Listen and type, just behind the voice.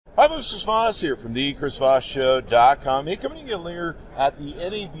folks, it's Voss here from the ChrisVossShow.com. Hey, coming in here at the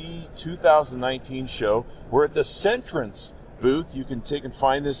NAB 2019 show. We're at the Centrance booth. You can take and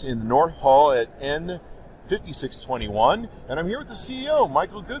find this in the North Hall at N5621. And I'm here with the CEO,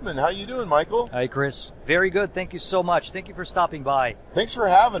 Michael Goodman. How you doing, Michael? Hi, Chris. Very good. Thank you so much. Thank you for stopping by. Thanks for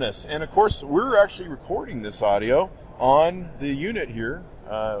having us. And, of course, we're actually recording this audio on the unit here.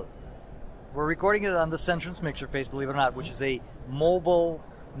 We're recording it on the Centrance mixer face, believe it or not, which is a mobile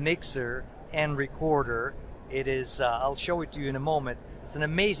mixer and recorder. It is, I'll show it to you in a moment. It's an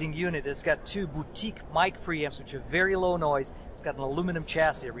amazing unit. It's got two boutique mic preamps, which are very low noise. It's got an aluminum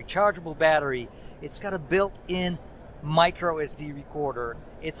chassis, a rechargeable battery. It's got a built-in micro SD recorder.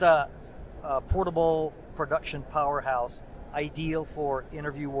 It's a portable production powerhouse, ideal for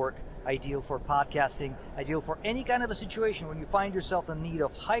interview work, ideal for podcasting, ideal for any kind of a situation when you find yourself in need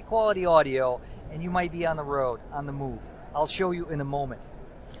of high-quality audio and you might be on the road, on the move. I'll show you in a moment.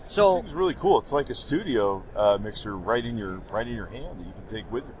 So this thing's really cool. It's like a studio mixer right in your hand that you can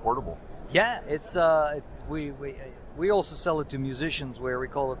take with you, portable. Yeah, it's we also sell it to musicians where we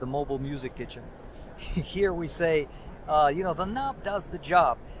call it the mobile music kitchen. Here we say, the knob does the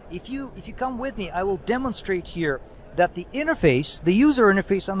job. If you come with me, I will demonstrate here that the interface, the user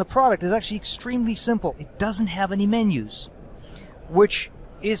interface on the product is actually extremely simple. It doesn't have any menus, which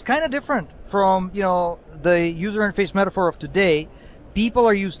is kind of different from, the user interface metaphor of today. People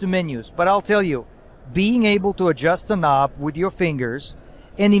are used to menus, but I'll tell you, being able to adjust the knob with your fingers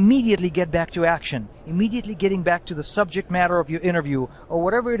and immediately get back to action, immediately getting back to the subject matter of your interview or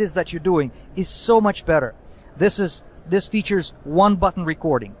whatever it is that you're doing is so much better. This features one button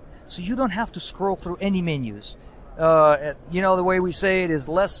recording, so you don't have to scroll through any menus. The way we say it is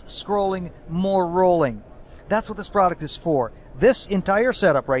less scrolling, more rolling. That's what this product is for. This entire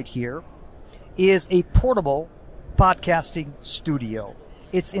setup right here is a portable podcasting studio.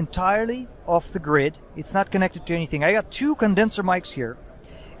 It's entirely off the grid. It's not connected to anything. I got two condenser mics here,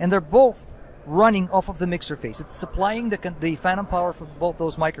 and they're both running off of the mixer face. It's supplying the phantom power for both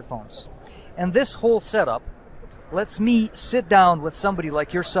those microphones. And this whole setup lets me sit down with somebody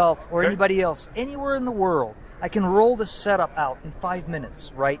like yourself or anybody else anywhere in the world. I can roll this setup out in 5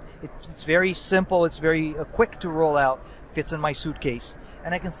 minutes, right? It's very simple. It's very quick to roll out. Fits in my suitcase.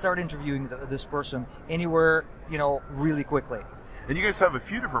 And I can start interviewing this person anywhere, really quickly. And you guys have a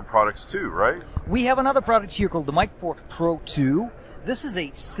few different products too, right? We have another product here called the MicPort Pro 2. This is a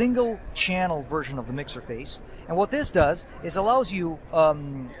single-channel version of the mixer face. And what this does is allows you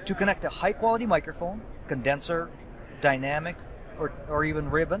to connect a high-quality microphone, condenser, dynamic, or even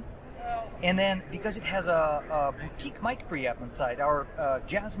ribbon. And then, because it has a boutique mic preamp inside, our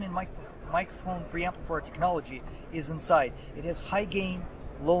Jasmine microphone preamplifier technology is inside. It has high gain,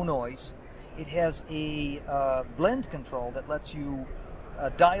 low noise. It has a blend control that lets you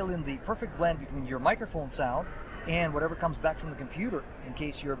dial in the perfect blend between your microphone sound and whatever comes back from the computer in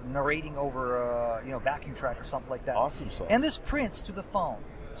case you're narrating over a backing track or something like that. Awesome stuff. And this prints to the phone.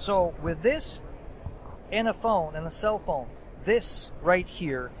 So with this and a phone and a cell phone, this right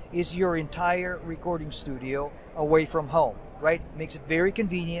here is your entire recording studio away from home, right? Makes it very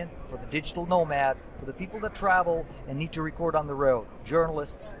convenient for the digital nomad, for the people that travel and need to record on the road,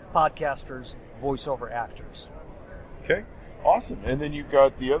 journalists, podcasters, voiceover actors. Okay, awesome. And then you've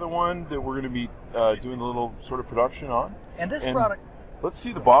got the other one that we're going to be doing a little sort of production on. And this product... Let's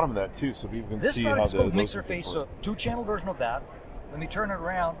see the bottom of that too so people can see how the... This product is called Mixer Face, so two-channel version of that. Let me turn it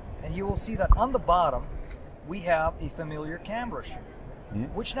around and you will see that on the bottom we have a familiar camera shoe,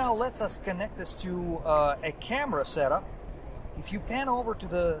 which now lets us connect this to a camera setup. If you pan over to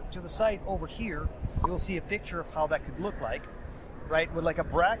the side over here, you'll see a picture of how that could look like, right? With like a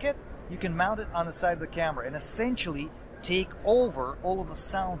bracket, you can mount it on the side of the camera and essentially take over all of the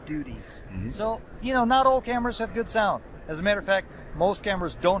sound duties. So, not all cameras have good sound. As a matter of fact, most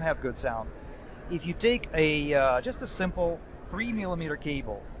cameras don't have good sound. If you take just a simple 3mm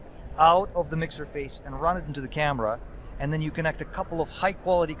cable out of the mixer face and run it into the camera, and then you connect a couple of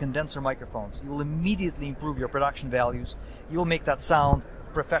high-quality condenser microphones, you will immediately improve your production values. You'll make that sound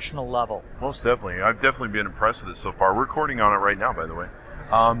professional level. Most definitely. I've definitely been impressed with it so far. We're recording on it right now, by the way.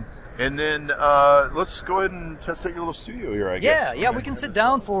 And then let's go ahead and test out your little studio here, I guess. Yeah, we can sit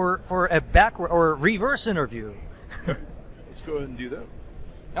down for a back or reverse interview. Let's go ahead and do that.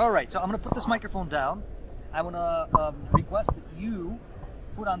 All right, so I'm going to put this microphone down. I want to request that you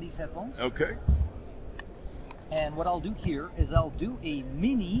put on these headphones. Okay. And what I'll do here is I'll do a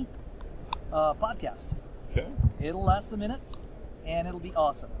mini podcast. Okay. It'll last a minute, and it'll be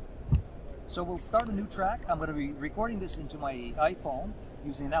awesome. So we'll start a new track. I'm going to be recording this into my iPhone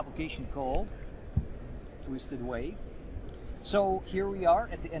using an application called Twisted Wave. So here we are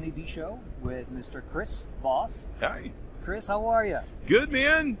at the NAB show with Mr. Chris Voss. Hi. Chris, how are you? Good,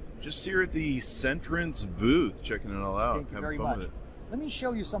 man. Just here at the Centrance booth, checking it all out. Thank you having very fun much. with it. Let me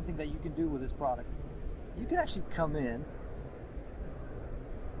show you something that you can do with this product. You can actually come in.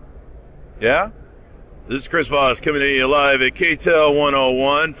 Yeah? This is Chris Voss coming to you live at KTEL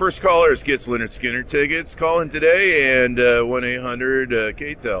 101. First callers gets Leonard Skinner tickets. Call in today and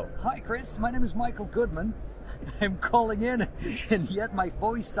 1-800-KTEL. Hi, Chris. My name is Michael Goodman. I'm calling in, and yet my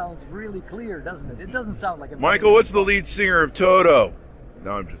voice sounds really clear, doesn't it? It doesn't sound like a... Michael, what's the lead singer of Toto?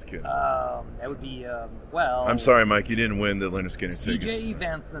 No, I'm just kidding. That would be, well... I'm sorry, Mike. You didn't win the Leonard Skinner tickets. C.J.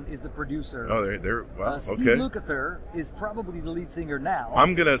 Evanston is the producer. Oh, they're wow, Steve okay. Lukather is probably the lead singer now.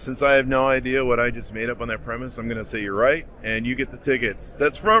 I'm going to, since I have no idea what I just made up on that premise, I'm going to say you're right, and you get the tickets.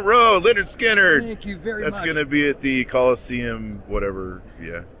 That's front row, Leonard Skinner. Thank you very much. That's going to be at the Coliseum, whatever,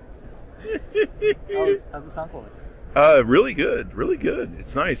 yeah. How's the sound quality? Really good, really good.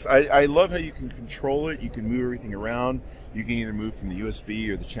 It's nice. I love how you can control it. You can move everything around. You can either move from the USB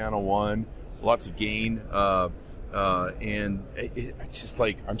or the channel 1. Lots of gain. And it's just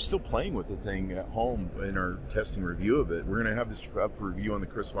like, I'm still playing with the thing at home in our testing review of it. We're going to have this up for review on the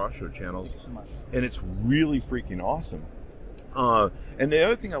Chris Voss Show channels. Thank you so much. And it's really freaking awesome. And the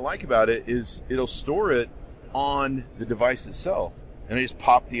other thing I like about it is it'll store it on the device itself. And I just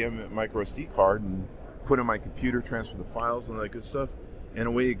pop the micro SD card and put in my computer, transfer the files and all that good stuff, and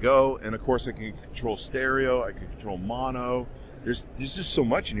away you go. And of course I can control stereo, I can control mono. There's just so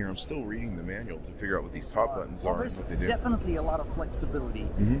much in here. I'm still reading the manual to figure out what these top buttons are and what they do. There's definitely a lot of flexibility.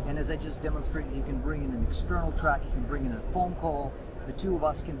 Mm-hmm. And as I just demonstrated, you can bring in an external track, you can bring in a phone call. The two of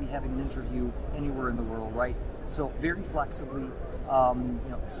us can be having an interview anywhere in the world, right? So very flexibly,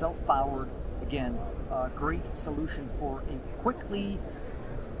 self-powered. Again, great solution for a quickly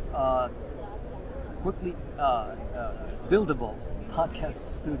buildable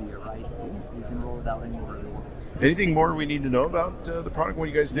podcast studio, right? You can roll it out anywhere in the world. Anything more we need to know about the product? What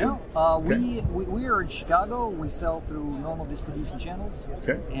you guys do? No, okay. we are in Chicago. We sell through normal distribution channels,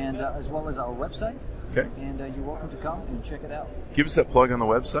 okay, and as well as our website. Okay, and you're welcome to come and check it out. Give us that plug on the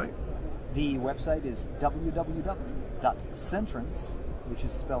website. The website is www.centrance, which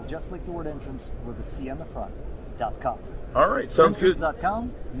is spelled just like the word entrance with a C on the front, .com. All right, sounds good.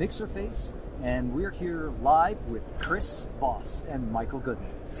 Centrance.com, Mixerface, and we're here live with Chris Voss and Michael Goodman.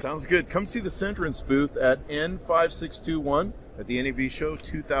 Sounds good. Come see the Centrance booth at N5621 at the NAB show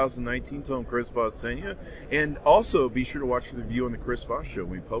 2019. Tell them Chris Voss sent you. And also be sure to watch the review on the Chris Voss show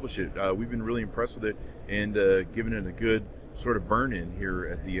when we publish it. We've been really impressed with it and giving it a good sort of burn-in here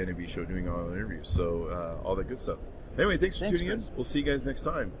at the NAB show, doing all the interviews. So all that good stuff. Anyway, thanks for tuning in. We'll see you guys next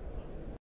time.